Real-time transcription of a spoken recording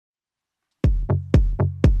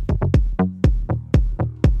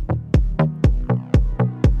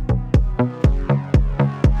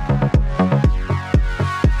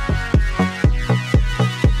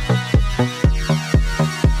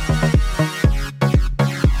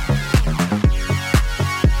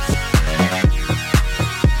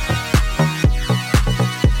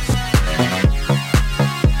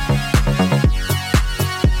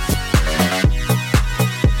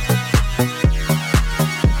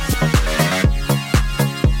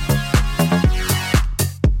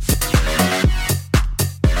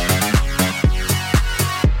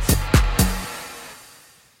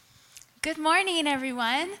morning,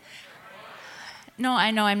 everyone. No, I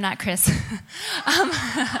know I'm not Chris.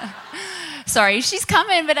 Sorry, she's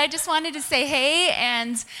coming, but I just wanted to say hey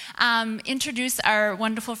and introduce our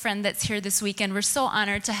wonderful friend that's here this weekend. We're so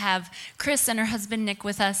honored to have Chris and her husband Nick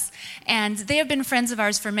with us, and they have been friends of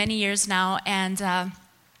ours for many years now, and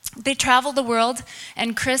they travel the world,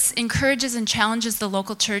 and Chris encourages and challenges the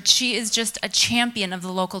local church. She is just a champion of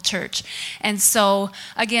the local church, and so,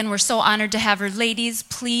 again, we're so honored to have her. Ladies,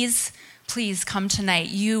 please come tonight.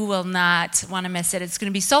 You will not want to miss it. It's going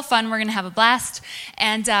to be so fun. We're going to have a blast,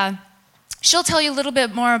 and she'll tell you a little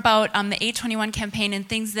bit more about the 821 campaign and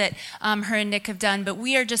things that her and Nick have done, but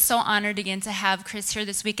we are just so honored again to have Chris here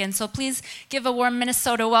this weekend. So please give a warm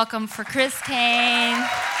Minnesota welcome for Chris Caine.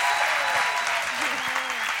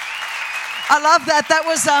 I love that. That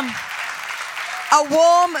was a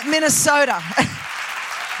warm Minnesota.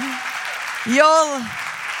 Y'all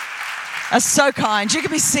are so kind. You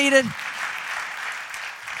can be seated.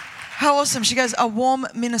 How awesome. She goes, a warm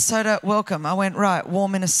Minnesota welcome. I went, right,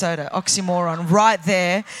 warm Minnesota, oxymoron, right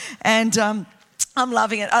there. And I'm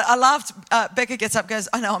loving it. I laughed. Becca gets up, goes,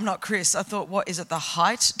 I know I'm not Chris. I thought, what is it, the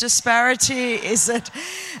height disparity? Is it?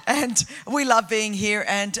 And we love being here.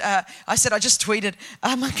 And I said, I just tweeted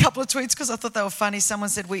a couple of tweets because I thought they were funny. Someone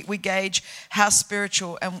said, we gauge how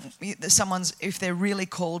spiritual and if they're really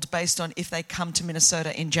called based on if they come to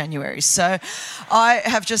Minnesota in January. So I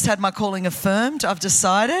have just had my calling affirmed. I've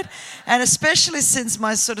decided. And especially since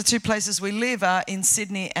my sort of two places we live are in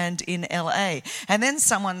Sydney and in LA. And then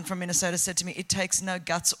someone from Minnesota said to me, it takes no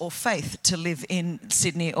guts or faith to live in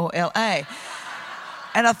Sydney or LA.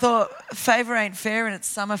 And I thought, favour ain't fair and it's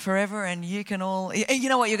summer forever and you can all... You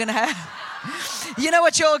know what you're going to have? You know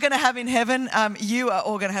what you're all going to have in heaven? You are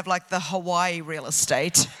all going to have like the Hawaii real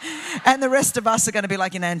estate and the rest of us are going to be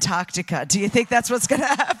like in Antarctica. Do you think that's what's going to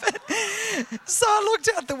happen? So I looked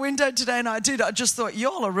out the window today and I just thought,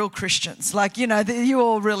 y'all are real Christians. Like, you know, you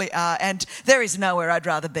all really are. And there is nowhere I'd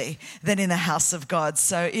rather be than in the house of God.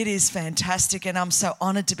 So it is fantastic and I'm so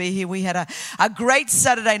honoured to be here. We had a great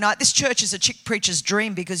Saturday night. This church is a chick preacher's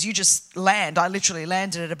dream because you just land. I literally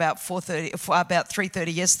landed at about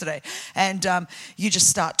 3:30 yesterday. And you just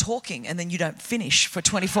start talking and then you don't finish for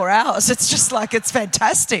 24 hours. It's just like, it's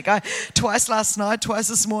fantastic. Twice last night, twice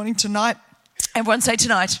this morning, tonight. Everyone say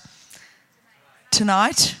tonight.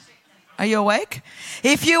 Tonight? Are you awake?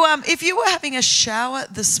 If you were having a shower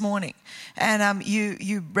this morning and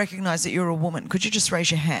you recognise that you're a woman, could you just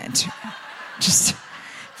raise your hand? Just,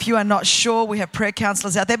 if you are not sure, we have prayer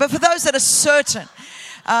counsellors out there. But for those that are certain,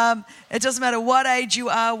 it doesn't matter what age you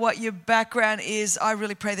are, what your background is, I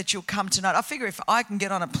really pray that you'll come tonight. I figure if I can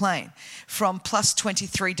get on a plane from plus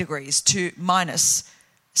 23 degrees to minus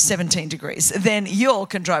 17 degrees, then you all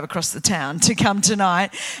can drive across the town to come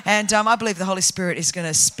tonight. And I believe the Holy Spirit is going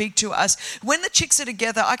to speak to us. When the chicks are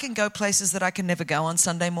together, I can go places that I can never go on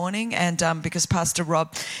Sunday morning. And because Pastor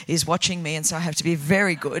Rob is watching me, and so I have to be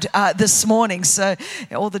very good this morning. So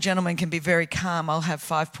all the gentlemen can be very calm. I'll have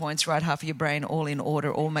 5 points, right half of your brain, all in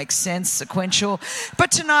order, all makes sense, sequential. But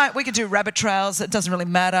tonight we could do rabbit trails. It doesn't really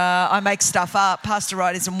matter. I make stuff up. Pastor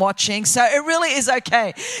Wright isn't watching. So it really is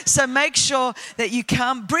okay. So make sure that you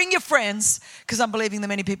come. Bring your friends, because I'm believing that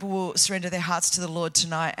many people will surrender their hearts to the Lord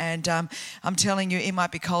tonight. And I'm telling you, it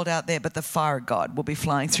might be cold out there, but the fire of God will be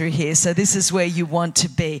flying through here. So this is where you want to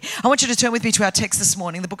be. I want you to turn with me to our text this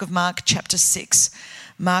morning, the book of Mark chapter 6.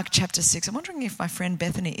 Mark chapter 6. I'm wondering if my friend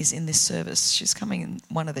Bethany is in this service. She's coming in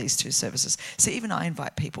one of these two services. So even I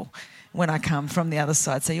invite people when I come from the other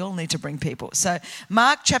side. So you all need to bring people. So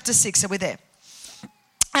Mark chapter 6. So we're there.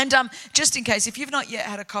 And just in case, if you've not yet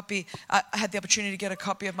had a copy, had the opportunity to get a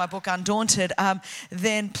copy of my book, Undaunted,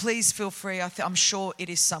 then please feel free. I'm sure it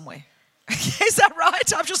is somewhere. Is that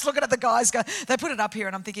right? I'm just looking at the guys. They put it up here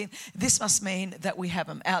and I'm thinking, this must mean that we have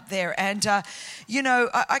them out there. And, you know,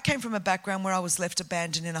 I came from a background where I was left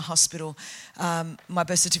abandoned in a hospital. My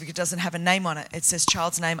birth certificate doesn't have a name on it. It says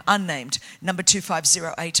child's name unnamed, number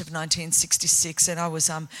 2508 of 1966. And I was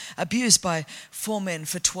abused by 4 men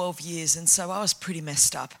for 12 years. And so I was pretty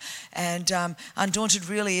messed up. And Undaunted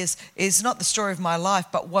really is not the story of my life,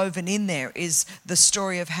 but woven in there is the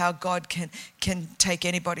story of how God can take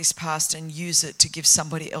anybody's past and use it to give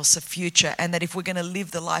somebody else a future, and that if we're going to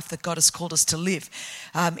live the life that God has called us to live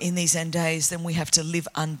in these end days, then we have to live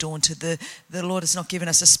undaunted. The Lord has not given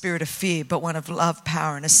us a spirit of fear, but one of love,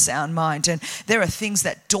 power, and a sound mind. And there are things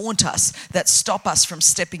that daunt us, that stop us from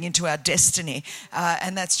stepping into our destiny,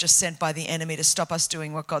 and that's just sent by the enemy to stop us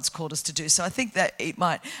doing what God's called us to do. So I think that it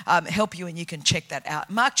might help you, and you can check that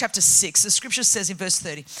out. Mark chapter 6, the scripture says in verse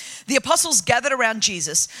 30, the apostles gathered around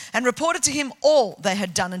Jesus and reported to him all they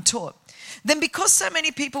had done and taught. Then because so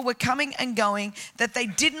many people were coming and going that they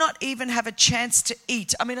did not even have a chance to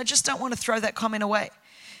eat. I mean, I just don't want to throw that comment away.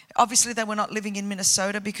 Obviously, they were not living in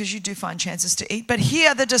Minnesota because you do find chances to eat. But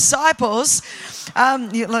here, the disciples,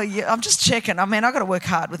 I'm just checking. I mean, I've got to work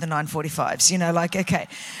hard with the 945s,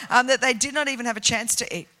 that they did not even have a chance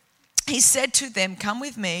to eat. He said to them, come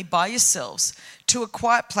with me by yourselves to a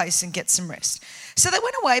quiet place and get some rest. So they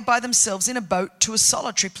went away by themselves in a boat to a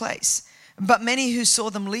solitary place. But many who saw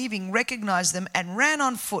them leaving recognized them and ran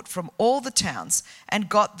on foot from all the towns and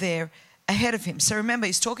got there ahead of him. So remember,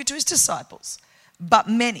 he's talking to his disciples. But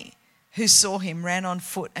many who saw him ran on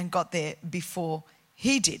foot and got there before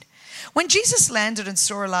he did. When Jesus landed and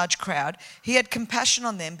saw a large crowd, he had compassion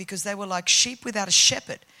on them because they were like sheep without a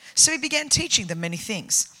shepherd. So he began teaching them many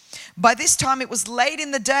things. By this time it was late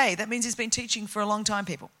in the day. That means he's been teaching for a long time,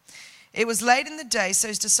 people. It was late in the day, so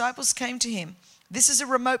his disciples came to him. This is a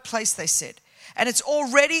remote place, they said, and it's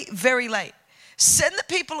already very late. Send the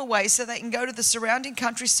people away so they can go to the surrounding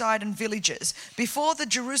countryside and villages before the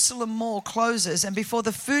Jerusalem mall closes and before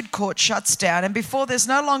the food court shuts down and before there's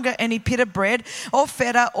no longer any pita bread or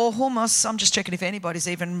feta or hummus. I'm just checking if anybody's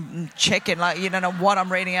even checking, you don't know what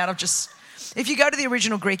I'm reading out of. If you go to the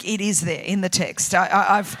original Greek, it is there in the text.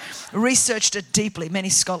 I've researched it deeply. Many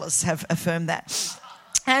scholars have affirmed that.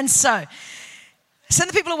 And so, send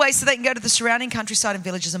the people away so they can go to the surrounding countryside and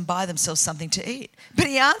villages and buy themselves something to eat. But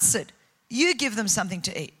he answered, you give them something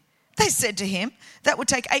to eat. They said to him, that would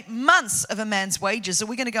take 8 months of a man's wages. Are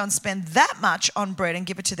we going to go and spend that much on bread and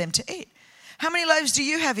give it to them to eat? How many loaves do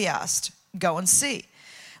you have, he asked. Go and see.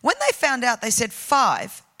 When they found out, they said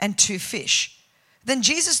 5 and 2 fish. Then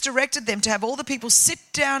Jesus directed them to have all the people sit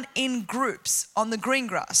down in groups on the green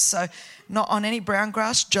grass. So not on any brown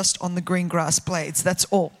grass, just on the green grass blades. That's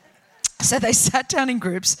all. So they sat down in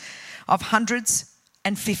groups of hundreds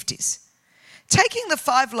and fifties. Taking the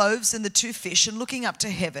 5 loaves and the 2 fish and looking up to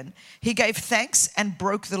heaven, he gave thanks and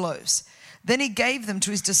broke the loaves. Then he gave them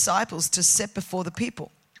to his disciples to set before the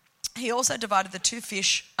people. He also divided the 2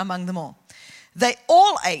 fish among them all. They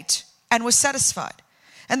all ate and were satisfied.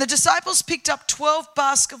 And the disciples picked up 12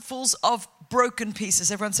 basketfuls of broken pieces.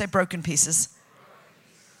 Everyone say broken pieces.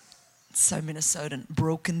 It's so Minnesotan,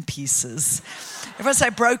 broken pieces. Everyone say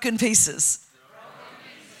broken pieces.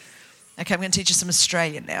 Okay, I'm going to teach you some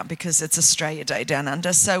Australian now because it's Australia Day down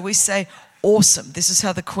under. So we say awesome. This is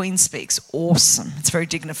how the Queen speaks. Awesome. It's very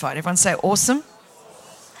dignified. Everyone say awesome.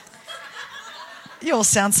 You all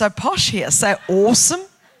sound so posh here. Say awesome.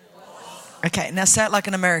 Okay, now say it like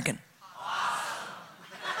an American.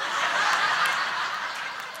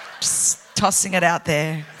 Just tossing it out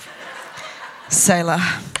there. Sailor.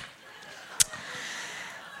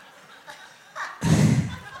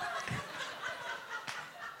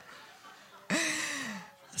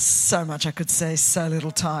 So much I could say, so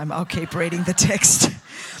little time. I'll keep reading the text.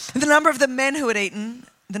 The number of the men who had eaten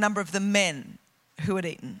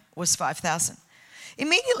was 5,000.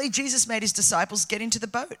 Immediately Jesus made his disciples get into the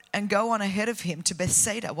boat and go on ahead of him to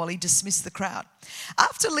Bethsaida while he dismissed the crowd.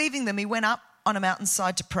 After leaving them, he went up on a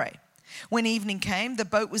mountainside to pray. When evening came, the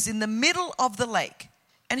boat was in the middle of the lake,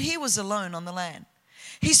 and he was alone on the land.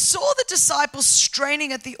 He saw the disciples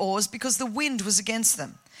straining at the oars because the wind was against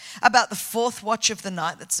them. About the 4th watch of the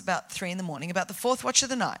night, that's about 3 a.m, about the 4th watch of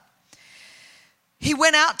the night, he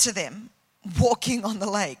went out to them walking on the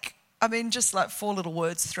lake. I mean, just like 4 little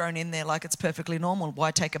words thrown in there like it's perfectly normal.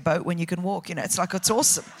 Why take a boat when you can walk? It's like it's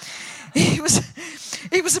awesome. He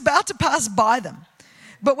was about to pass by them.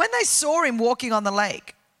 But when they saw him walking on the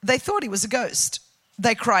lake, they thought he was a ghost.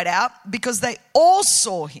 They cried out because they all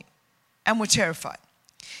saw him and were terrified.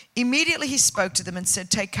 Immediately he spoke to them and said,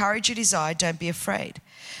 take courage, it is I, don't be afraid.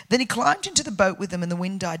 Then he climbed into the boat with them and the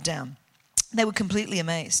wind died down. They were completely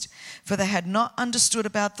amazed, for they had not understood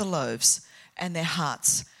about the loaves and their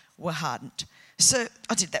hearts were hardened. So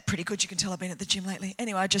I did that pretty good. You can tell I've been at the gym lately.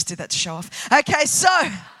 Anyway, I just did that to show off. Okay,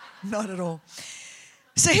 so not at all.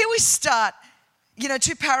 So here we start.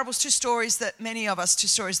 2 parables, 2 stories that many of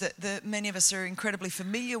us are incredibly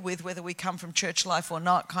familiar with, whether we come from church life or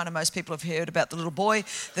not. Kind of most people have heard about the little boy,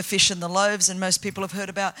 the fish and the loaves, and most people have heard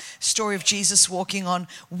about the story of Jesus walking on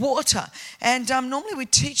water. And normally we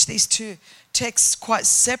teach these 2 texts quite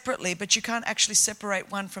separately, but you can't actually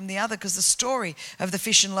separate one from the other because the story of the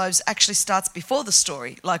fish and loaves actually starts before the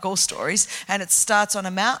story, like all stories, and it starts on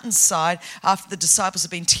a mountainside after the disciples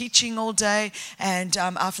have been teaching all day and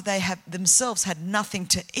after they have themselves had nothing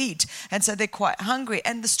to eat, and so they're quite hungry.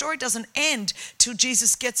 And the story doesn't end till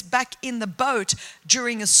Jesus gets back in the boat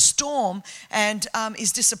during a storm and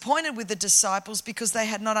is disappointed with the disciples because they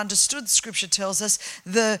had not understood, Scripture tells us,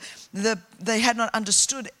 they had not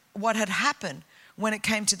understood what had happened when it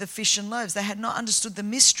came to the fish and loaves. They had not understood the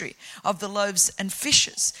mystery of the loaves and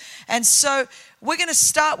fishes. And so we're going to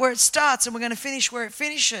start where it starts and we're going to finish where it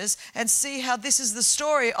finishes and see how this is the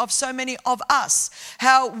story of so many of us,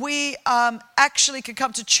 how we actually could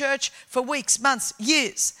come to church for weeks, months,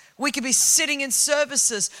 years. We could be sitting in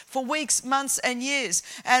services for weeks, months, and years,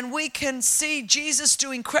 and we can see Jesus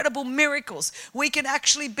do incredible miracles. We can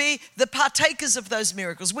actually be the partakers of those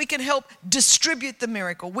miracles. We can help distribute the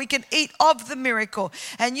miracle. We can eat of the miracle,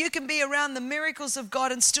 and you can be around the miracles of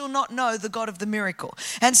God and still not know the God of the miracle.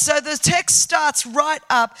 And so the text starts right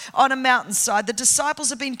up on a mountainside. The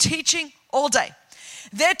disciples have been teaching all day.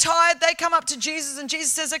 They're tired. They come up to Jesus and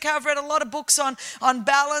Jesus says, okay, I've read a lot of books on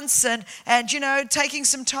balance and taking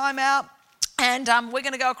some time out. And we're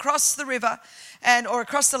going to go across the river or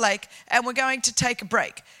across the lake and we're going to take a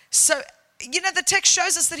break. So, the text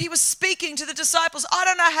shows us that he was speaking to the disciples. I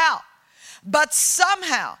don't know how, but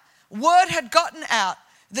somehow word had gotten out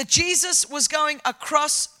that Jesus was going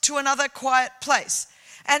across to another quiet place.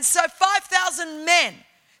 And so 5,000 men,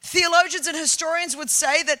 theologians and historians would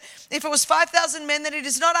say that if it was 5,000 men, then it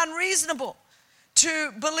is not unreasonable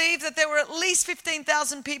to believe that there were at least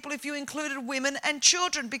 15,000 people if you included women and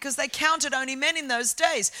children, because they counted only men in those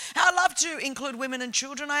days. I love to include women and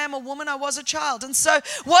children. I am a woman. I was a child. And so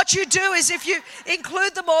what you do is if you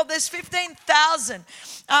include them all, there's 15,000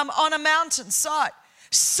 on a mountainside.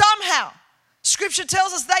 Somehow, Scripture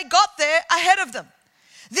tells us they got there ahead of them.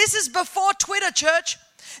 This is before Twitter, church.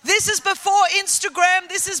 This is before Instagram.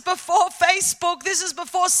 This is before Facebook. This is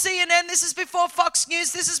before CNN. This is before Fox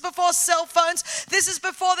News. This is before cell phones. This is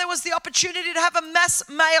before there was the opportunity to have a mass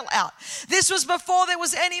mail out. This was before there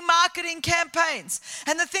was any marketing campaigns.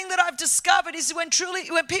 And the thing that I've discovered is when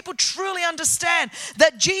people truly understand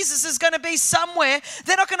that Jesus is going to be somewhere,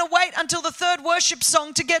 they're not going to wait until the third worship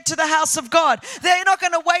song to get to the house of God. They're not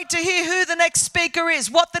going to wait to hear who the next speaker is,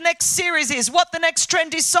 what the next series is, what the next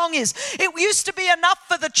trendy song is. It used to be enough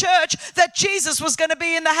for the church that Jesus was going to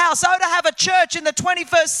be in the house. Oh, to have a church in the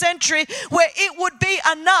 21st century where it would be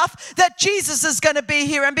enough that Jesus is going to be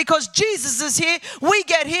here. And because Jesus is here, we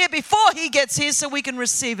get here before he gets here so we can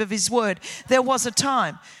receive of his word. There was a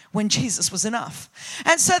time when Jesus was enough.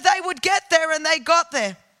 And so they would get there and they got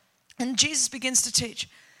there. And Jesus begins to teach.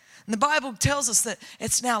 And the Bible tells us that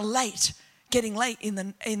it's now late, getting late in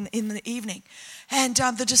the evening. And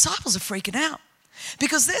the disciples are freaking out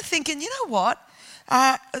because they're thinking, you know what?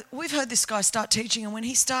 We've heard this guy start teaching, and when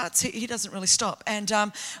he starts, he doesn't really stop. And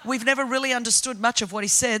we've never really understood much of what he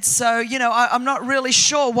said. So, I'm not really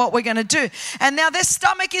sure what we're going to do. And now their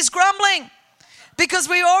stomach is grumbling because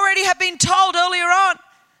we already have been told earlier on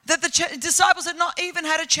that the disciples had not even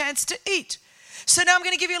had a chance to eat. So now I'm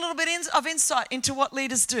going to give you a little bit of insight into what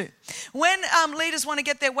leaders do. When leaders want to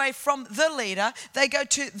get their way from the leader, they go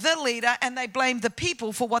to the leader and they blame the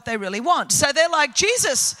people for what they really want. So they're like,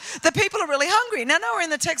 Jesus, the people are really hungry. Now, nowhere in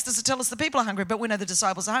the text does it tell us the people are hungry, but we know the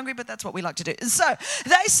disciples are hungry, but that's what we like to do. And so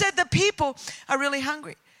they said the people are really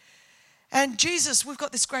hungry. And Jesus, we've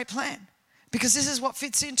got this great plan because this is what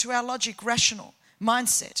fits into our logic, rational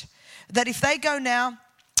mindset, that if they go now,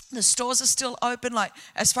 the stores are still open. Like,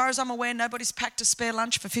 as far as I'm aware, nobody's packed a spare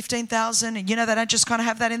lunch for 15,000. And, they don't just kind of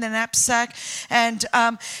have that in their knapsack. And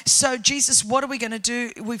so, Jesus, what are we going to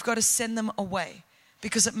do? We've got to send them away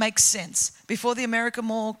because it makes sense. Before the America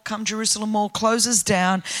Mall, Come Jerusalem Mall closes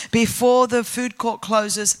down, before the food court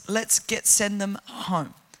closes, let's send them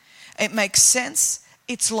home. It makes sense.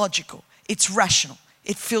 It's logical. It's rational.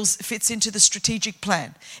 It fits into the strategic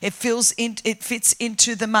plan. It fits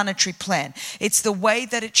into the monetary plan. It's the way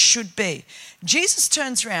that it should be. Jesus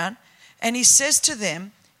turns around and he says to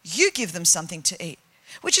them, you give them something to eat,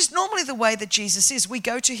 which is normally the way that Jesus is. We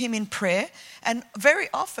go to him in prayer, and very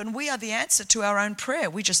often we are the answer to our own prayer.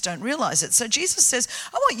 We just don't realize it. So Jesus says,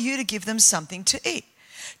 I want you to give them something to eat.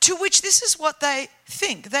 To which this is what they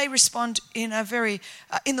think. They respond in a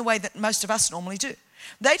in the way that most of us normally do.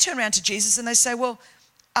 They turn around to Jesus and they say, well,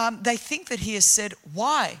 they think that he has said,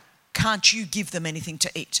 why can't you give them anything to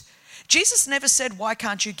eat? Jesus never said, why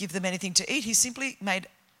can't you give them anything to eat? He simply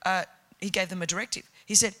he gave them a directive.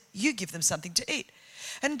 He said, you give them something to eat.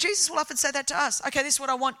 And Jesus will often say that to us. Okay, this is what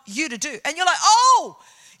I want you to do. And you're like, oh,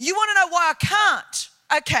 you want to know why I can't?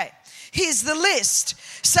 Okay, here's the list.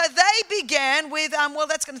 So they began with,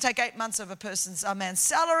 that's going to take 8 months of a man's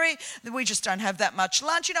salary. We just don't have that much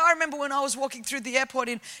lunch. I remember when I was walking through the airport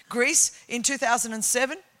in Greece in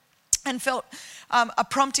 2007 and felt a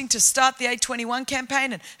prompting to start the 821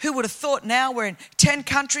 campaign. And who would have thought now we're in 10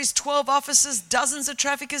 countries, 12 offices, dozens of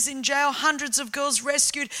traffickers in jail, hundreds of girls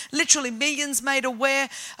rescued, literally millions made aware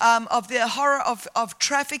of the horror of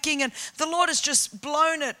trafficking. And the Lord has just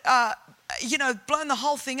blown it blown the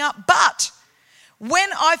whole thing up. But when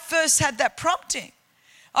I first had that prompting,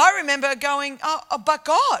 I remember going, but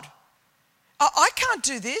God, I can't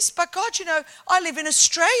do this. But God, I live in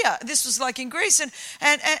Australia. This was like in Greece.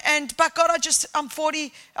 And but God, I'm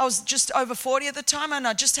 40. I was just over 40 at the time. And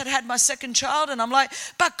I just had my second child. And I'm like,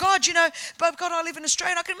 but God, I live in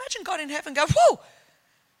Australia. And I can imagine God in heaven go, whoa,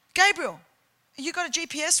 Gabriel, you got a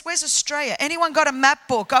GPS? Where's Australia? Anyone got a map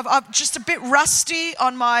book? I'm just a bit rusty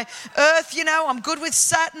on my Earth, I'm good with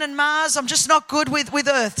Saturn and Mars. I'm just not good with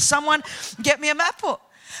Earth. Someone get me a map book.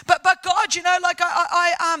 But God,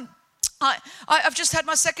 I've just had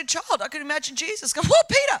my second child. I can imagine Jesus go, whoa,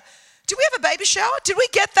 Peter, did we have a baby shower? Did we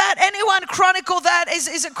get that? Anyone chronicle that?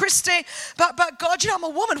 Is it Christine? But God, I'm a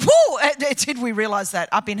woman. Whoa, did we realize that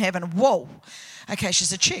up in heaven? Whoa. Okay,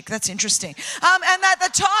 she's a chick. That's interesting. And at the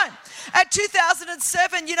time, at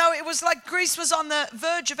 2007, it was like Greece was on the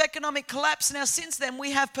verge of economic collapse. Now, since then,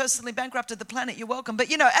 we have personally bankrupted the planet. You're welcome.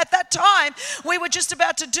 But, at that time, we were just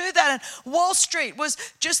about to do that. And Wall Street was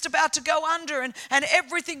just about to go under. And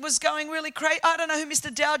everything was going really crazy. I don't know who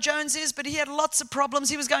Mr. Dow Jones is, but he had lots of problems.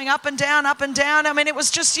 He was going up and down, up and down. I mean, it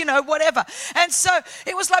was just, whatever. And so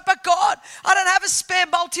it was like, but God, I don't have a spare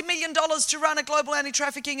multi-million dollars to run a global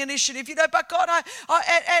anti-trafficking initiative. But God,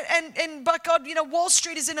 but God, Wall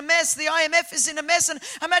Street is in a mess. The IMF is in a mess. And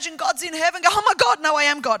imagine God's in heaven. Go, oh my God, no, I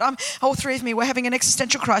am God. All three of me, we're having an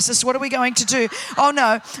existential crisis. What are we going to do? Oh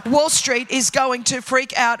no, Wall Street is going to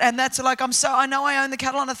freak out. And that's like, I know I own the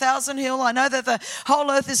cattle on 1,000 hill. I know that the whole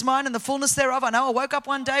earth is mine and the fullness thereof. I know I woke up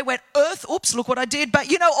one day, went, earth, oops, look what I did. But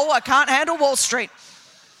I can't handle Wall Street.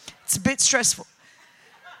 It's a bit stressful.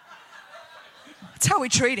 That's how we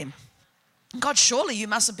treat him. God, surely you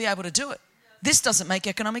mustn't be able to do it. This doesn't make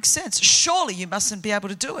economic sense. Surely you mustn't be able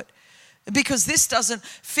to do it because this doesn't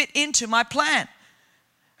fit into my plan.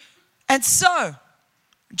 And so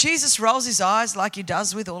Jesus rolls his eyes like he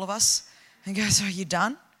does with all of us and goes, are you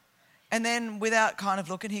done? And then without kind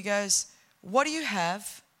of looking, he goes, what do you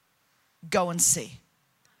have? Go and see.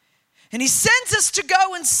 And he sends us to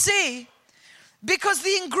go and see because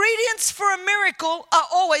the ingredients for a miracle are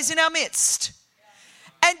always in our midst.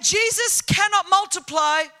 And Jesus cannot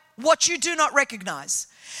multiply what you do not recognize.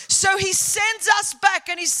 So he sends us back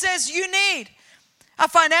and he says, you need a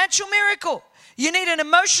financial miracle. You need an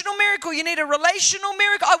emotional miracle. You need a relational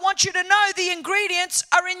miracle. I want you to know the ingredients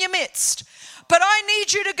are in your midst. But I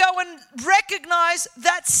need you to go and recognize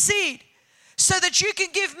that seed so that you can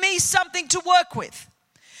give me something to work with.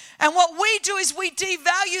 And what we do is we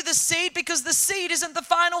devalue the seed because the seed isn't the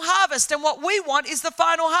final harvest. And what we want is the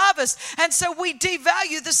final harvest. And so we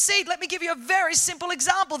devalue the seed. Let me give you a very simple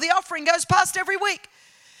example. The offering goes past every week.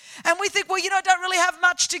 And we think, well, I don't really have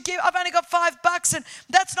much to give. I've only got $5 and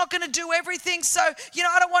that's not going to do everything. So,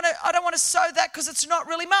 I don't want to sow that because it's not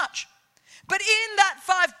really much. But in that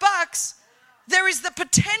 $5, there is the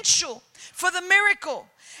potential for the miracle.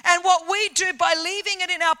 And what we do by leaving it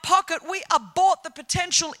in our pocket, we abort the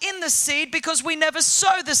potential in the seed because we never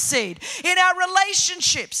sow the seed. In our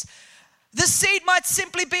relationships, the seed might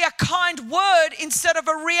simply be a kind word instead of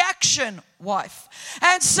a reaction, wife.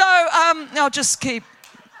 And so I'll just keep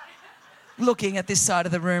looking at this side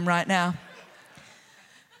of the room right now.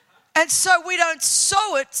 And so we don't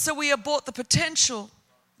sow it, so we abort the potential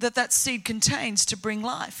that seed contains to bring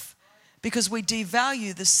life. Because we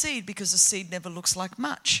devalue the seed because the seed never looks like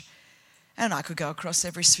much. And I could go across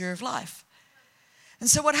every sphere of life. And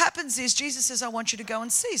so what happens is Jesus says, I want you to go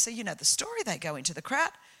and see. So you know the story. They go into the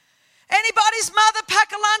crowd. Anybody's mother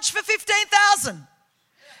pack a lunch for 15,000?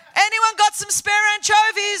 Anyone got some spare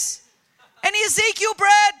anchovies? Any Ezekiel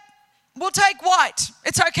bread? We'll take white.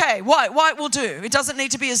 It's okay. White will do. It doesn't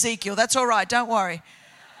need to be Ezekiel. That's all right. Don't worry.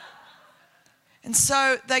 And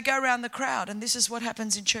so they go around the crowd, and this is what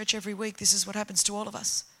happens in church every week. This is what happens to all of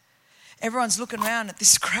us. Everyone's looking around at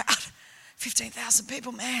this crowd. 15,000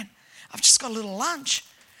 people, man, I've just got a little lunch.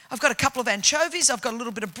 I've got a couple of anchovies. I've got a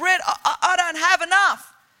little bit of bread. I don't have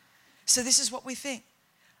enough. So this is what we think.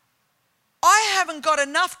 I haven't got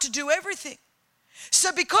enough to do everything.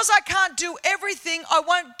 So because I can't do everything, I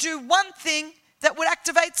won't do one thing that would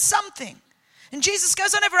activate something. And Jesus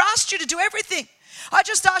goes, I never asked you to do everything. I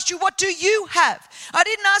just asked you, what do you have? I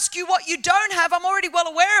didn't ask you what you don't have. I'm already well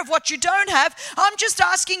aware of what you don't have. I'm just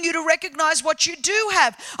asking you to recognize what you do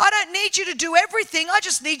have. I don't need you to do everything. I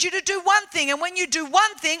just need you to do one thing. And when you do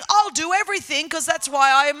one thing, I'll do everything because that's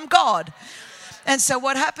why I am God. And so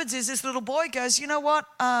what happens is this little boy goes, you know what?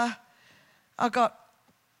 I got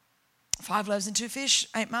 5 loaves and 2 fish,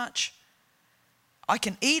 ain't much. I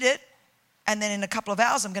can eat it, and then in a couple of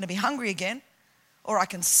hours I'm going to be hungry again. Or I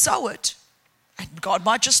can sow it And God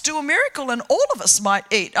might just do a miracle and all of us might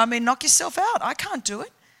eat. I mean, knock yourself out. I can't do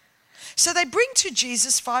it. So they bring to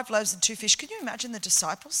Jesus 5 loaves and 2 fish. Can you imagine the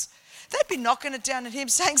disciples? They'd be knocking it down at him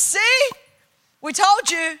saying, see, we told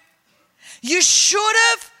you. You should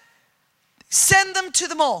have sent them to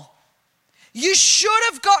them all. You should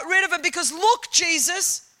have got rid of them because look,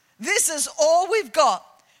 Jesus, this is all we've got.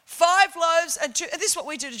 5 loaves and 2. And this is what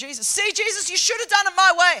we do to Jesus. See, Jesus, you should have done it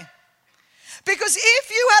my way. Because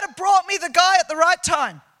if you had brought me the guy at the right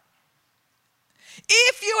time,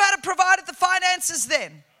 if you had provided the finances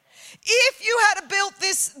then, if you had built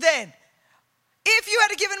this then, if you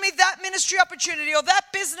had given me that ministry opportunity or that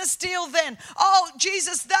business deal then, oh,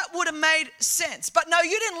 Jesus, that would have made sense. But no,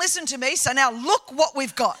 you didn't listen to me, so now look what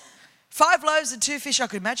we've got. 5 loaves and 2 fish. I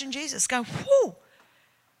could imagine Jesus going, whoo.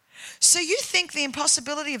 So you think the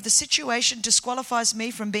impossibility of the situation disqualifies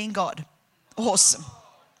me from being God? Awesome.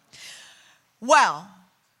 Wow.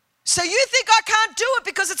 So you think I can't do it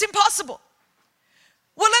because it's impossible?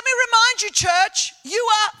 Well, let me remind you, church, you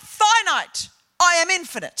are finite. I am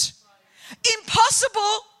infinite.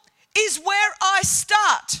 Impossible is where I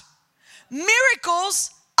start.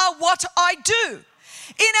 Miracles are what I do.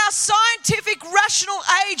 In our scientific, rational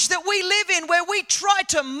age that we live in, where we try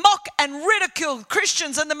to mock and ridicule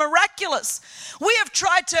Christians and the miraculous, we have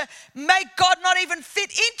tried to make God not even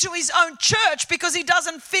fit into his own church because he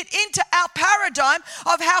doesn't fit into our paradigm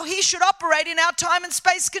of how he should operate in our time and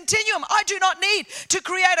space continuum. I do not need to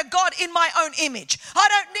create a God in my own image. I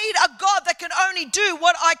don't need a God that can only do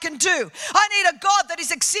what I can do. I need a God that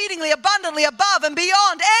is exceedingly abundantly above and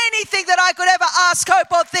beyond anything that I could ever ask,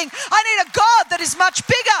 hope, or think. I need a God that is much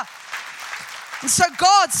bigger. And so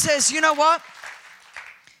God says, you know what?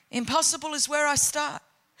 Impossible is where I start.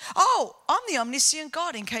 Oh, I'm the omniscient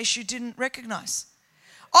God, in case you didn't recognize.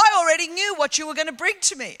 I already knew what you were going to bring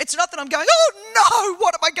to me. It's not that I'm going, oh no,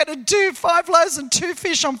 what am I going to do? 5 loaves and 2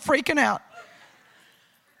 fish, I'm freaking out.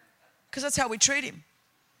 Because that's how we treat him.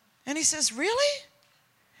 And he says, really?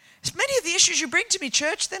 Many of the issues you bring to me,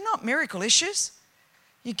 church, they're not miracle issues.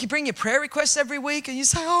 You bring your prayer requests every week and you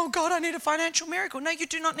say, oh God, I need a financial miracle. No, you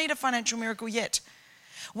do not need a financial miracle yet.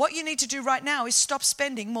 What you need to do right now is stop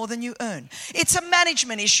spending more than you earn. It's a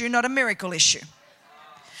management issue, not a miracle issue.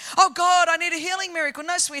 Oh God, I need a healing miracle.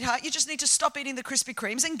 No, sweetheart, you just need to stop eating the Krispy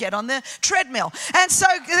Kremes and get on the treadmill. And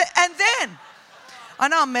then, I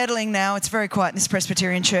know I'm meddling now. It's very quiet in this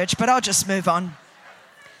Presbyterian church, but I'll just move on.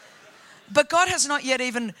 But God has not yet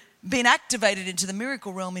even been activated into the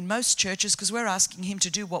miracle realm in most churches because we're asking him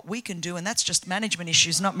to do what we can do, and that's just management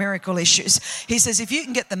issues, not miracle issues. He says, if you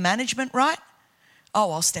can get the management right,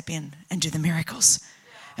 oh, I'll step in and do the miracles.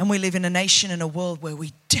 And we live in a nation and a world where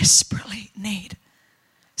we desperately need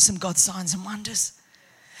some God signs and wonders.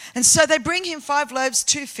 And so they bring him 5 loaves,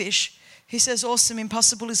 2 fish. He says, awesome,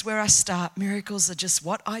 impossible is where I start. Miracles are just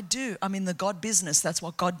what I do. I'm in the God business. That's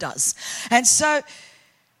what God does. And so,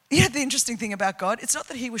 yeah, the interesting thing about God, it's not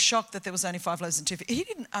that he was shocked that there was only 5 loaves and 2 fish. He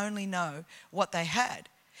didn't only know what they had.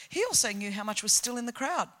 He also knew how much was still in the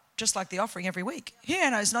crowd, just like the offering every week. He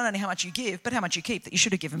knows not only how much you give, but how much you keep that you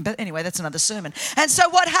should have given. But anyway, that's another sermon. And so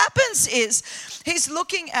what happens is he's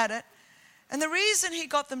looking at it, and the reason he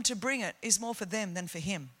got them to bring it is more for them than for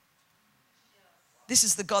him. This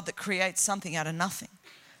is the God that creates something out of nothing.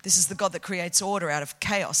 This is the God that creates order out of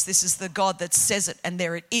chaos. This is the God that says it and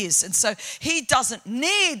there it is. And so he doesn't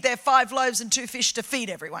need their 5 loaves and 2 fish to feed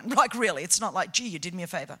everyone. Like really, it's not like, gee, you did me a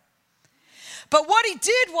favor. But what he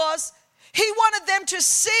did was he wanted them to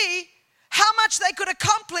see how much they could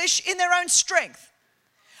accomplish in their own strength.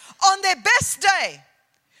 On their best day,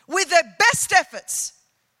 with their best efforts,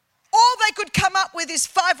 all they could come up with is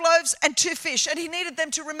 5 loaves and 2 fish. And he needed them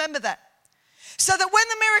to remember that. So that when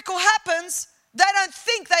the miracle happens, they don't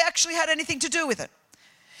think they actually had anything to do with it.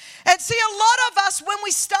 And see, a lot of us, when we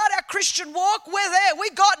start our Christian walk, we're there. We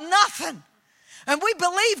got nothing. And we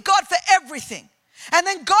believe God for everything. And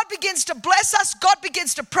then God begins to bless us. God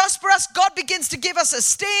begins to prosper us. God begins to give us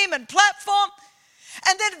esteem and platform.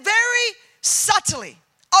 And then very subtly,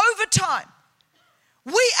 over time,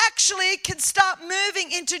 we actually can start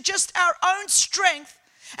moving into just our own strength.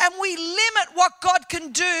 And we limit what God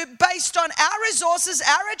can do based on our resources,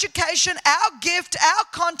 our education, our gift, our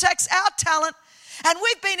contacts, our talent. And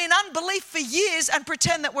we've been in unbelief for years and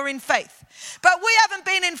pretend that we're in faith. But we haven't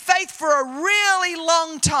been in faith for a really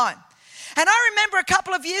long time. And I remember a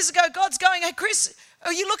couple of years ago, God's going, hey, Chris,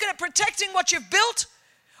 are you looking at protecting what you've built?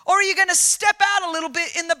 Or are you going to step out a little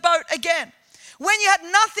bit in the boat again? When you had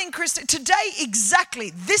nothing, Chris, today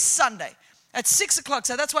exactly, this Sunday, At 6 o'clock,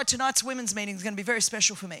 so that's why tonight's women's meeting is going to be very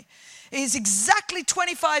special for me. It is exactly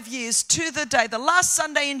 25 years to the day, the last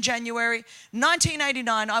Sunday in January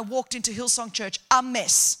 1989, I walked into Hillsong Church, a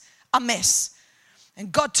mess.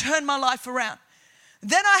 And God turned my life around.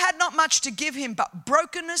 Then I had not much to give him but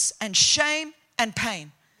brokenness and shame and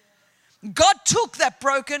pain. God took that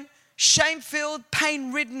broken, shame-filled,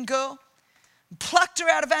 pain-ridden girl, plucked her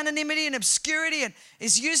out of anonymity and obscurity and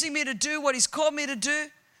is using me to do what he's called me to do.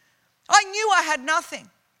 I knew I had nothing.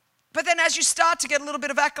 But then as you start to get a little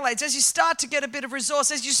bit of accolades, as you start to get a bit of resource,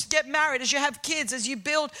 as you get married, as you have kids, as you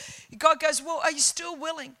build, God goes, well, are you still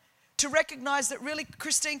willing to recognize that really,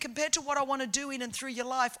 Christine, compared to what I want to do in and through your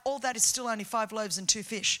life, all that is still only 5 loaves and 2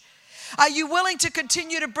 fish? Are you willing to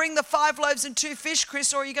continue to bring the 5 loaves and 2 fish,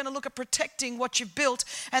 Chris, or are you going to look at protecting what you've built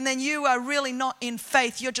and then you are really not in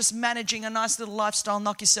faith? You're just managing a nice little lifestyle,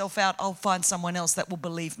 knock yourself out. I'll find someone else that will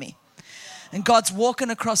believe me. And God's walking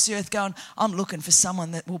across the earth going, I'm looking for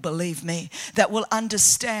someone that will believe me, that will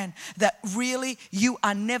understand that really you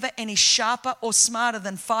are never any sharper or smarter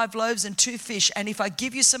than 5 loaves and 2 fish. And if I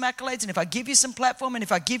give you some accolades and if I give you some platform and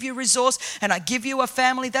if I give you resource and I give you a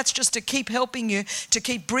family, that's just to keep helping you to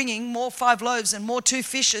keep bringing more 5 loaves and more 2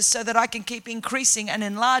 fishes so that I can keep increasing and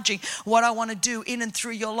enlarging what I want to do in and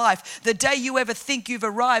through your life. The day you ever think you've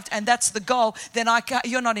arrived and that's the goal, then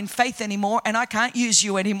you're not in faith anymore and I can't use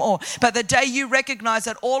you anymore. But the day you recognize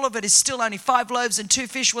that all of it is still only 5 loaves and 2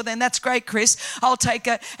 fish, well then that's great, Chris. I'll take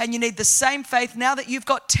it. And you need the same faith now that you've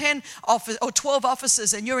got 10 or 12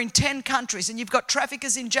 officers and you're in 10 countries and you've got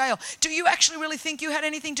traffickers in jail. Do you actually really think you had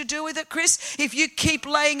anything to do with it, Chris? If you keep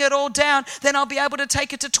laying it all down, then I'll be able to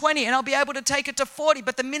take it to 20 and I'll be able to take it to 40.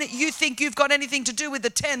 But the minute you think you've got anything to do with the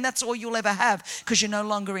 10, that's all you'll ever have because you're no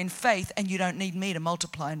longer in faith and you don't need me to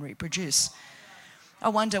multiply and reproduce. I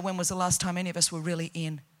wonder when was the last time any of us were really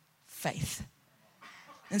in faith.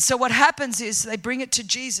 And so what happens is they bring it to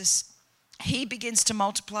Jesus. He begins to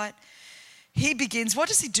multiply it. What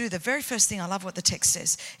does he do? The very first thing, I love what the text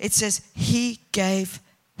says. It says, he gave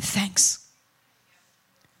thanks.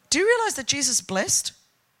 Do you realize that Jesus blessed?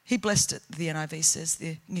 He blessed it, the NIV says.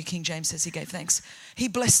 The New King James says he gave thanks. He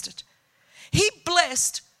blessed it. He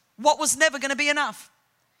blessed what was never going to be enough.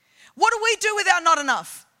 What do we do with our not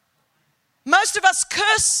enough? Most of us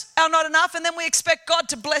curse our not enough and then we expect God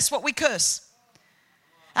to bless what we curse.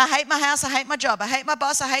 I hate my house, I hate my job, I hate my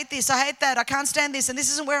boss, I hate this, I hate that, I can't stand this, and this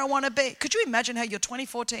isn't where I want to be. Could you imagine how your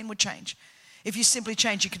 2014 would change if you simply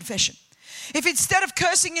change your confession? If instead of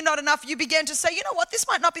cursing you're not enough, you began to say, you know what, this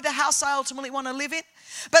might not be the house I ultimately want to live in,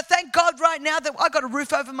 but thank God right now that I got a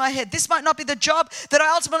roof over my head. This might not be the job that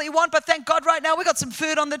I ultimately want, but thank God right now we got some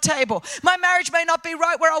food on the table. My marriage may not be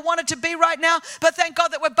right where I want it to be right now, but thank God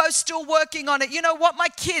that we're both still working on it. You know what, my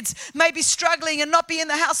kids may be struggling and not be in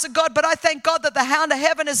the house of God, but I thank God that the hound of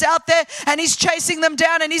heaven is out there and he's chasing them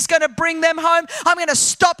down and he's going to bring them home. I'm going to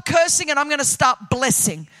stop cursing and I'm going to start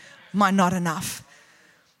blessing my not enough.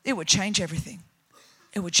 It would change everything.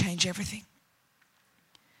 It would change everything.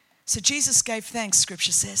 So Jesus gave thanks,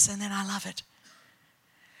 scripture says, and then I love it.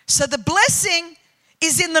 So the blessing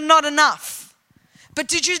is in the not enough. But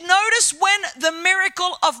did you notice when the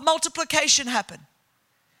miracle of multiplication happened?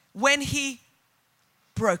 When he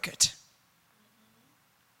broke it.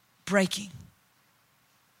 Breaking.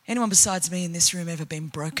 Anyone besides me in this room ever been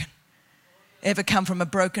broken? Ever come from a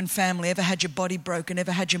broken family? Ever had your body broken?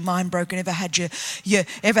 Ever had your mind broken? Ever had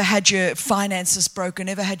your finances broken?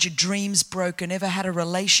 Ever had your dreams broken? Ever had a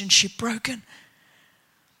relationship broken?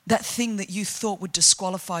 That thing that you thought would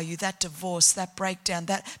disqualify you, that divorce, that breakdown,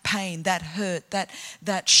 that pain, that hurt,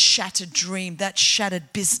 that shattered dream, that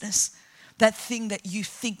shattered business, that thing that you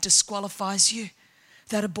think disqualifies you,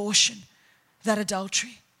 that abortion, that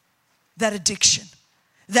adultery, that addiction.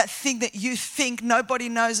 That thing that you think nobody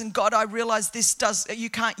knows, and God, I realize you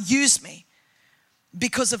can't use me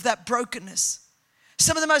because of that brokenness.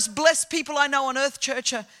 Some of the most blessed people I know on earth,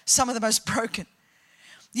 church, are some of the most broken.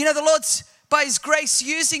 You know, the Lord's, by his grace,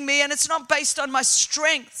 using me, and it's not based on my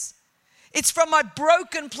strengths. It's from my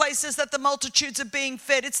broken places that the multitudes are being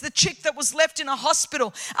fed. It's the chick that was left in a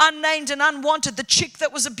hospital, unnamed and unwanted. The chick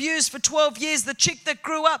that was abused for 12 years. The chick that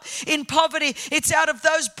grew up in poverty. It's out of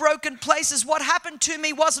those broken places. What happened to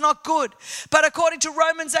me was not good. But according to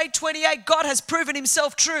Romans 8:28, God has proven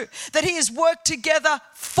himself true. That he has worked together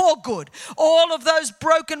for good. All of those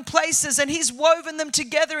broken places, and he's woven them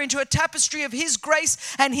together into a tapestry of his grace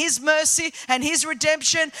and his mercy and his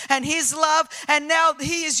redemption and his love. And now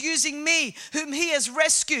he is using me he whom he has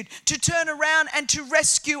rescued to turn around and to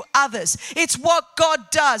rescue others. It's what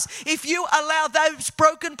God does. If you allow those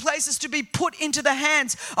broken places to be put into the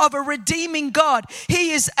hands of a redeeming God,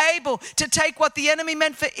 he is able to take what the enemy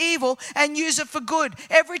meant for evil and use it for good.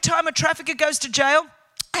 Every time a trafficker goes to jail,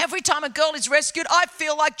 every time a girl is rescued, I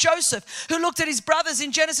feel like Joseph, who looked at his brothers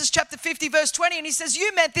in Genesis chapter 50, verse 20, and he says, you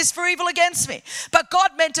meant this for evil against me, but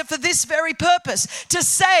God meant it for this very purpose, to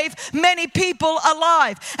save many people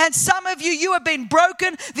alive. And some of you, you have been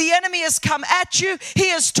broken. The enemy has come at you. He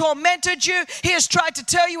has tormented you. He has tried to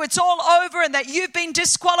tell you it's all over and that you've been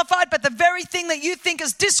disqualified, but the very thing that you think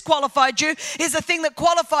has disqualified you is the thing that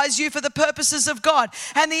qualifies you for the purposes of God.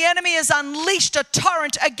 And the enemy has unleashed a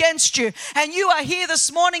torrent against you, and you are here this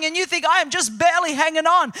morning and you think, I am just barely hanging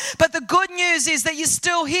on. But the good news is that you're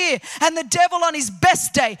still here, and the devil on his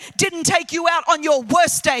best day didn't take you out on your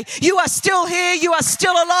worst day. You are still here. You are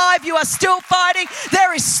still alive. You are still fighting.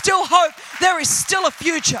 There is still hope. There is still a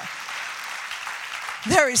future.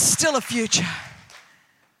 There is still a future.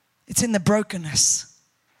 It's in the brokenness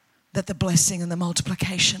that the blessing and the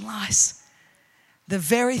multiplication lies. The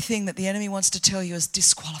very thing that the enemy wants to tell you has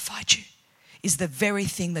disqualified you is the very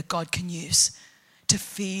thing that God can use to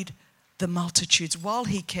feed the multitudes. While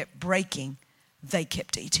he kept breaking, they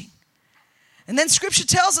kept eating. And then scripture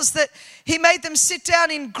tells us that he made them sit down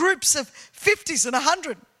in groups of 50s and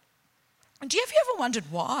 100. And have you ever wondered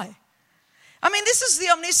why? I mean, this is the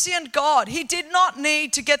omniscient God. He did not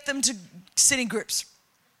need to get them to sit in groups.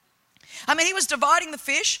 I mean, he was dividing the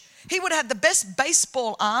fish. He would have had the best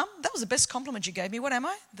baseball arm. That was the best compliment you gave me. What am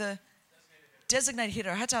I? The designated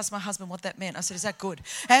hitter. I had to ask my husband what that meant. I said, is that good?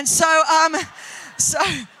 And so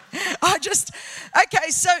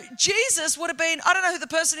Jesus would have been, I don't know who the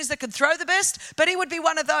person is that could throw the best, but he would be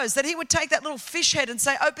one of those, that he would take that little fish head and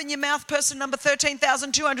say, open your mouth, person number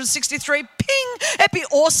 13,263, ping. It'd be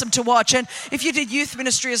awesome to watch. And if you did youth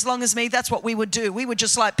ministry as long as me, that's what we would do. We would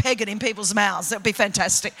just like peg it in people's mouths. That would be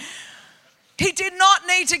fantastic. He did not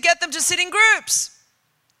need to get them to sit in groups.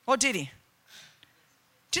 Or did he?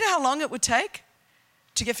 Do you know how long it would take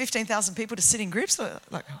to get 15,000 people to sit in groups?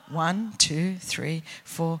 Like 1, 2, 3,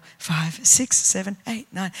 4, 5, 6, 7, 8,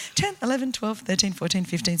 9, 10, 11, 12, 13, 14,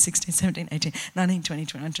 15, 16, 17, 18, 19, 20,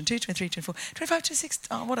 21, 22, 23, 24, 25, 26.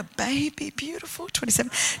 Oh, what a baby. Beautiful. 27,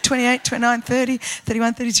 28, 29, 30,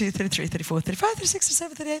 31, 32, 33, 34, 35, 36,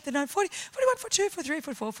 37, 38, 39, 40, 41, 42, 43,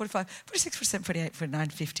 44, 45, 46, 47, 48, 49,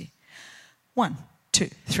 50. 1, 2,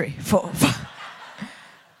 3, 4, 5.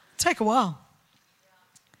 Take a while.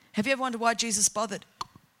 Have you ever wondered why Jesus bothered?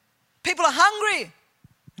 People are hungry.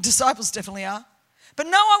 Disciples definitely are. But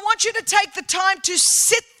no, I want you to take the time to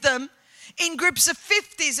sit them in groups of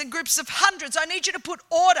 50s and groups of 100s. I need you to put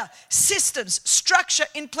order, systems, structure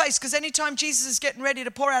in place, because anytime Jesus is getting ready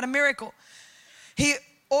to pour out a miracle, he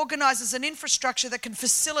organizes an infrastructure that can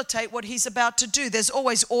facilitate what he's about to do. There's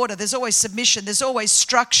always order, there's always submission, there's always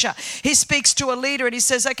structure. He speaks to a leader and he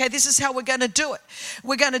says, okay, this is how we're going to do it.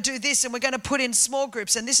 We're going to do this, and we're going to put in small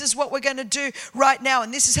groups, and this is what we're going to do right now,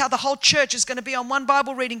 and this is how the whole church is going to be on one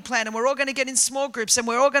Bible reading plan, and we're all going to get in small groups, and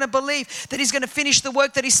we're all going to believe that he's going to finish the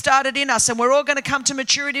work that he started in us, and we're all going to come to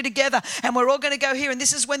maturity together, and we're all going to go here, and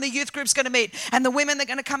this is when the youth group's going to meet, and the women, they're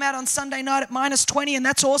going to come out on Sunday night at -20, and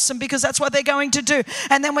that's awesome because that's what they're going to do.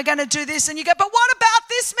 And then we're going to do this, and you go, but what about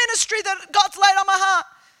this ministry that God's laid on my heart?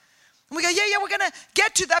 And we go, yeah, we're going to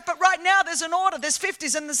get to that, but right now there's an order. There's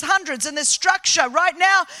 50s and there's 100s and there's structure. Right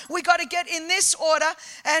now we got to get in this order,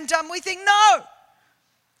 and we think, no,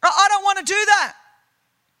 I don't want to do that.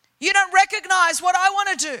 You don't recognize what I want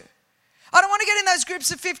to do. I don't want to get in those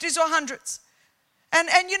groups of 50s or 100s.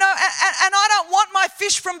 And you know, and I don't want my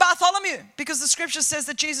fish from Bartholomew, because the scripture says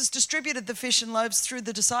that Jesus distributed the fish and loaves through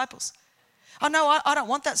the disciples. Oh, no, I don't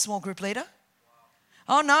want that small group leader.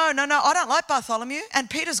 Oh, no, I don't like Bartholomew. And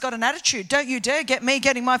Peter's got an attitude. Don't you dare get me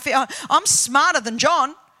getting my fish. I'm smarter than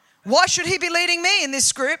John. Why should he be leading me in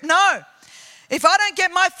this group? No. If I don't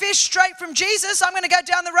get my fish straight from Jesus, I'm going to go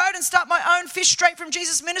down the road and start my own Fish Straight from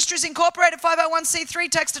Jesus Ministries Incorporated, 501c3,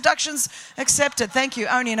 tax deductions accepted. Thank you,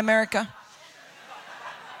 only in America.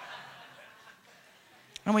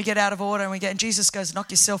 And we get out of order, and Jesus goes,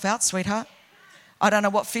 knock yourself out, sweetheart. I don't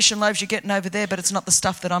know what fish and loaves you're getting over there, but it's not the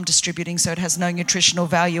stuff that I'm distributing, so it has no nutritional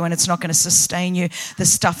value and it's not going to sustain you. The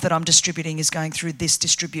stuff that I'm distributing is going through this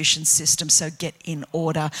distribution system, so get in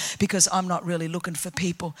order, because I'm not really looking for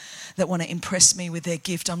people that want to impress me with their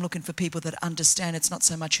gift. I'm looking for people that understand it's not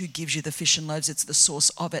so much who gives you the fish and loaves, it's the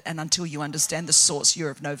source of it, and until you understand the source,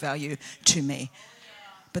 you're of no value to me.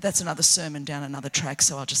 But that's another sermon down another track,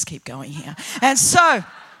 so I'll just keep going here. And so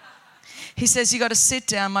he says, you got to sit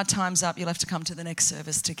down. My time's up. You'll have to come to the next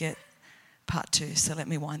service to get part 2. So let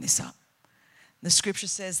me wind this up. The scripture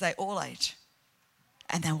says they all ate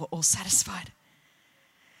and they were all satisfied.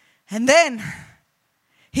 And then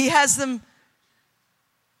he has them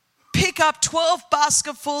pick up 12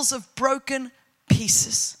 basketfuls of broken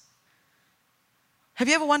pieces. Have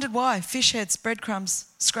you ever wondered why? Fish heads, breadcrumbs,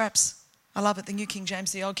 scraps. I love it. The New King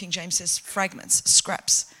James, the Old King James says fragments,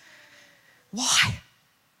 scraps. Why?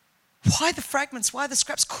 Why the fragments? Why the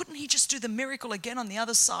scraps? Couldn't he just do the miracle again on the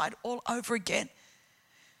other side all over again?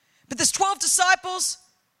 But there's 12 disciples,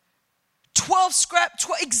 12 scraps,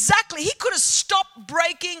 exactly. He could have stopped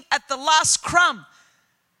breaking at the last crumb,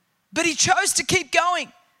 but he chose to keep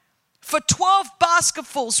going for 12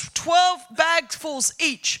 basketfuls, 12 bagfuls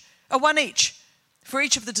each, or one each, for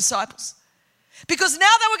each of the disciples. Because now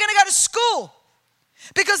they were going to go to school,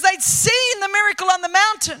 because they'd seen the miracle on the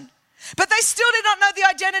mountain, but they still did not know the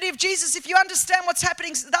identity of Jesus. If you understand what's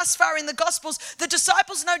happening thus far in the Gospels, the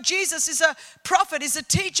disciples know Jesus is a prophet, is a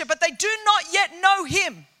teacher, but they do not yet know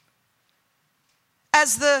him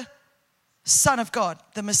as the Son of God,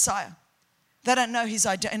 the Messiah. They don't know his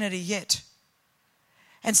identity yet.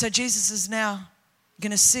 And so Jesus is now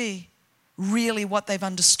going to see really what they've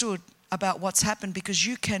understood about what's happened, because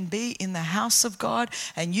you can be in the house of God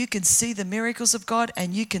and you can see the miracles of God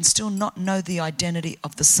and you can still not know the identity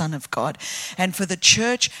of the Son of God. And for the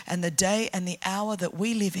church and the day and the hour that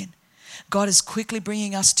we live in, God is quickly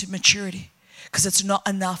bringing us to maturity, because it's not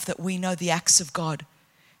enough that we know the acts of God.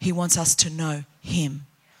 He wants us to know him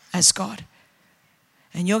as God.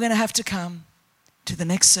 And you're going to have to come to the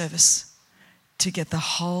next service to get the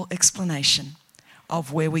whole explanation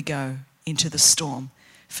of where we go into the storm,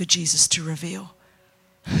 for Jesus to reveal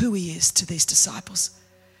who he is to these disciples.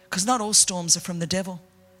 Because not all storms are from the devil.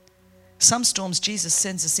 Some storms Jesus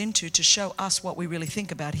sends us into to show us what we really think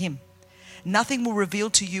about him. Nothing will reveal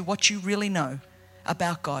to you what you really know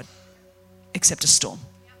about God except a storm.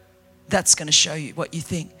 That's going to show you what you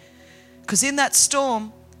think. Because in that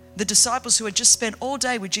storm, the disciples who had just spent all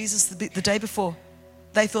day with Jesus the day before,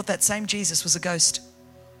 they thought that same Jesus was a ghost,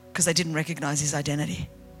 because they didn't recognize his identity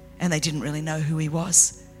and they didn't really know who he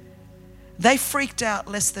was. They freaked out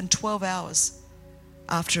less than 12 hours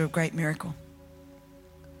after a great miracle.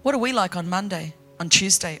 What are we like on Monday, on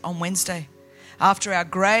Tuesday, on Wednesday, after our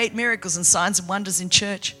great miracles and signs and wonders in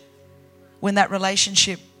church? When that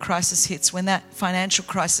relationship crisis hits, when that financial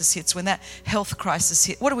crisis hits, when that health crisis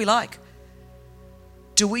hits, what are we like?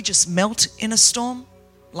 Do we just melt in a storm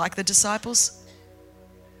like the disciples?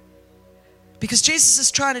 Because Jesus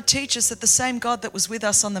is trying to teach us that the same God that was with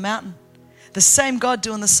us on the mountain, the same God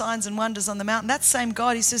doing the signs and wonders on the mountain, that same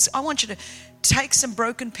God, he says, I want you to take some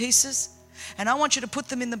broken pieces and I want you to put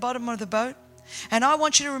them in the bottom of the boat. And I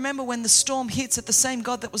want you to remember, when the storm hits, that the same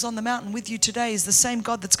God that was on the mountain with you today is the same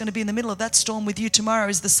God that's going to be in the middle of that storm with you tomorrow,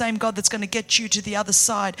 is the same God that's going to get you to the other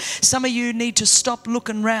side. Some of you need to stop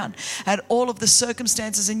looking around at all of the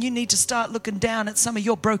circumstances and you need to start looking down at some of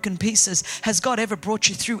your broken pieces. Has God ever brought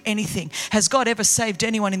you through anything? Has God ever saved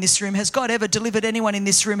anyone in this room? Has God ever delivered anyone in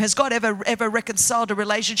this room? Has God ever reconciled a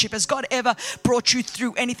relationship? Has God ever brought you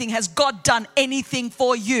through anything? Has God done anything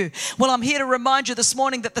for you? Well, I'm here to remind you this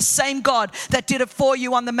morning that the same God that did it for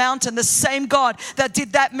you on the mountain, the same God that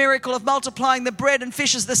did that miracle of multiplying the bread and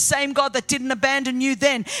fishes, the same God that didn't abandon you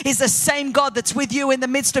then, is the same God that's with you in the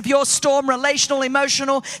midst of your storm, relational,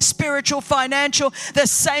 emotional, spiritual, financial. The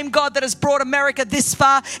same God that has brought America this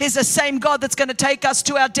far is the same God that's going to take us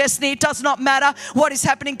to our destiny. It does not matter what is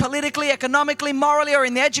happening politically, economically, morally, or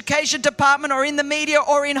in the education department, or in the media,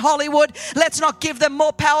 or in Hollywood. Let's not give them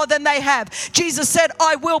more power than they have. Jesus said,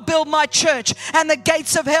 I will build my church and the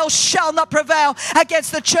gates of hell shall not prevail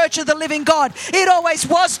against the church of the living God. It always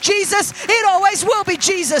was Jesus. It always will be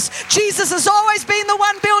Jesus. Jesus has always been the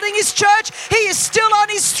one building his church. He is still on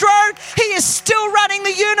his throne. He is still running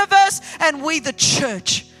the universe. And we, the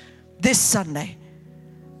church, this Sunday,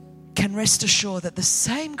 can rest assured that the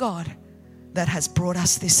same God that has brought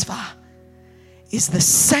us this far is the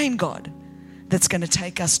same God that's going to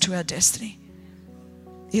take us to our destiny.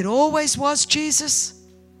 It always was Jesus.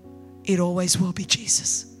 It always will be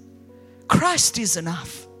Jesus. Christ is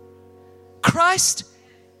enough. Christ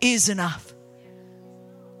is enough.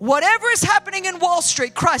 Whatever is happening in Wall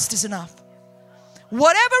Street, Christ is enough.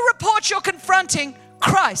 Whatever reports you're confronting,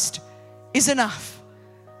 Christ is enough.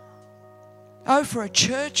 Oh, for a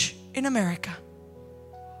church in America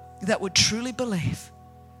that would truly believe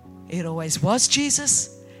it always was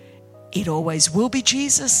Jesus, it always will be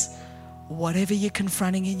Jesus. Whatever you're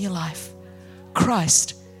confronting in your life,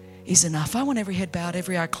 Christ is enough. I want every head bowed,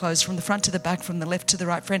 every eye closed, from the front to the back, from the left to the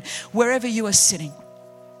right. Friend, wherever you are sitting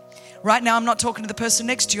right now, I'm not talking to the person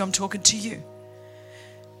next to you, I'm talking to you.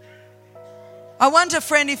 I wonder,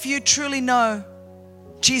 friend, if you truly know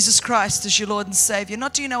Jesus Christ as your Lord and Savior.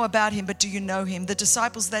 Not do you know about him, but do you know him? The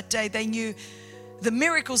disciples that day, they knew the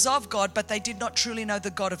miracles of God, but they did not truly know the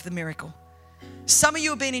God of the miracle. Some of you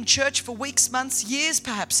have been in church for weeks, months, years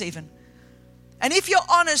perhaps even. And if you're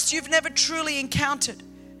honest, you've never truly encountered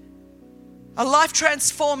a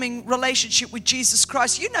life-transforming relationship with Jesus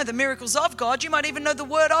Christ. You know the miracles of God. You might even know the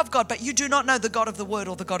word of God, but you do not know the God of the word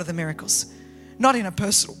or the God of the miracles. Not in a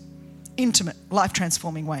personal, intimate,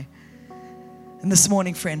 life-transforming way. And this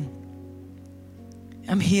morning, friend,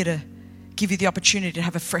 I'm here to give you the opportunity to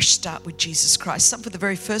have a fresh start with Jesus Christ. Some for the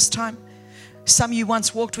very first time. Some of you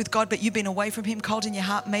once walked with God, but you've been away from him, cold in your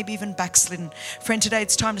heart, maybe even backslidden. Friend, today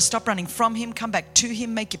it's time to stop running from him, come back to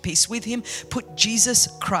him, make your peace with him, put Jesus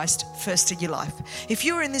Christ first in your life. If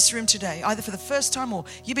you are in this room today, either for the first time or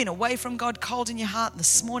you've been away from God, cold in your heart, and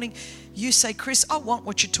this morning you say, Chris, I want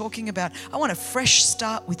what you're talking about. I want a fresh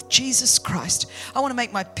start with Jesus Christ. I want to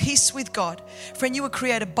make my peace with God. Friend, you were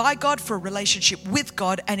created by God for a relationship with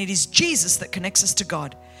God, and it is Jesus that connects us to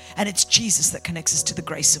God. And it's Jesus that connects us to the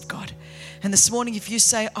grace of God. And this morning, if you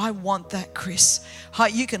say, I want that, Chris,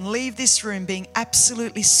 you can leave this room being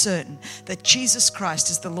absolutely certain that Jesus Christ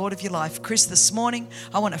is the Lord of your life. Chris, this morning,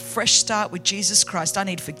 I want a fresh start with Jesus Christ. I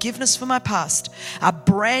need forgiveness for my past, a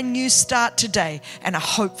brand new start today, and a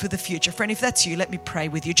hope for the future. Friend, if that's you, let me pray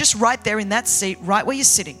with you. Just right there in that seat, right where you're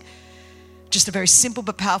sitting. Just a very simple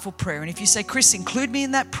but powerful prayer. And if you say, Chris, include me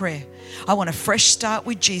in that prayer. I want a fresh start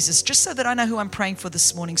with Jesus, just so that I know who I'm praying for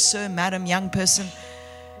this morning. Sir, madam, young person.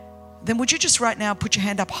 Then would you just right now put your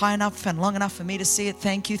hand up high enough and long enough for me to see it?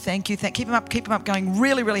 Thank you, thank you. Keep them up, going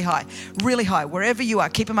really, really high. Really high. Wherever you are,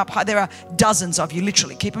 keep them up high. There are dozens of you,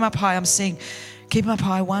 literally. Keep them up high. I'm seeing, keep them up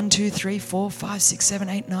high. 1, 2, 3, 4, 5, 6, 7,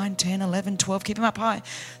 8, 9, 10, 11, 12. Keep them up high.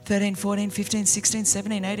 13, 14, 15, 16,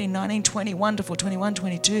 17, 18, 19, 20. Wonderful. 21,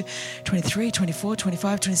 22, 23, 24,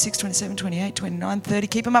 25, 26, 27, 28, 29, 30.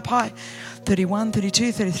 Keep them up high. 31,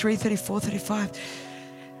 32, 33, 34, 35,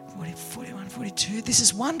 40, 41, 42. This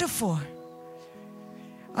is wonderful.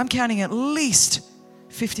 I'm counting at least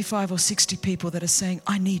 55 or 60 people that are saying,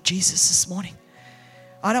 I need Jesus this morning.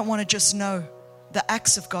 I don't want to just know the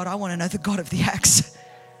acts of God. I want to know the God of the acts.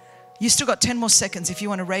 You still got 10 more seconds if you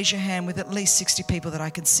want to raise your hand with at least 60 people that I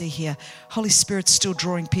can see here. Holy Spirit's still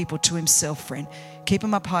drawing people to himself, friend. Keep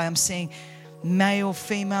them up high. I'm seeing male,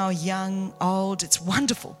 female, young, old. It's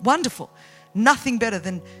wonderful, wonderful. Nothing better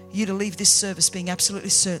than you to leave this service being absolutely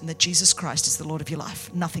certain that Jesus Christ is the Lord of your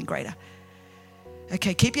life. Nothing greater.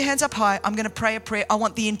 Okay, keep your hands up high. I'm going to pray a prayer. I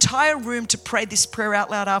want the entire room to pray this prayer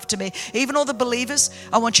out loud after me. Even all the believers,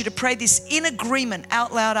 I want you to pray this in agreement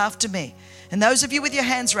out loud after me. And those of you with your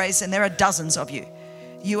hands raised, and there are dozens of you,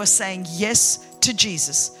 you are saying yes to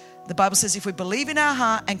Jesus. The Bible says if we believe in our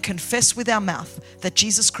heart and confess with our mouth that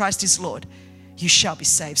Jesus Christ is Lord, you shall be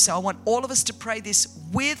saved. So I want all of us to pray this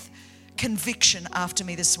with conviction after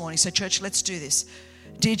me this morning. So church, let's do this.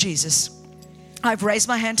 Dear Jesus, I've raised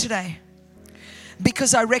my hand today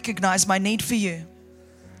because I recognize my need for you.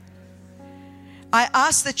 I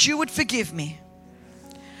ask that you would forgive me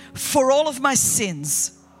for all of my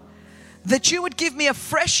sins, that you would give me a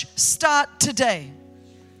fresh start today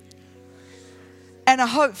and a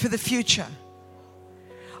hope for the future.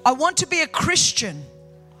 I want to be a Christian,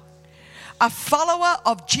 a follower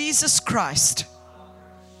of Jesus Christ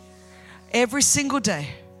every single day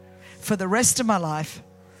for the rest of my life.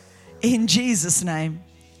 In Jesus' name,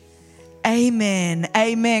 amen.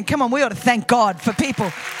 Amen. Come on, we ought to thank God for people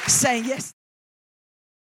saying yes.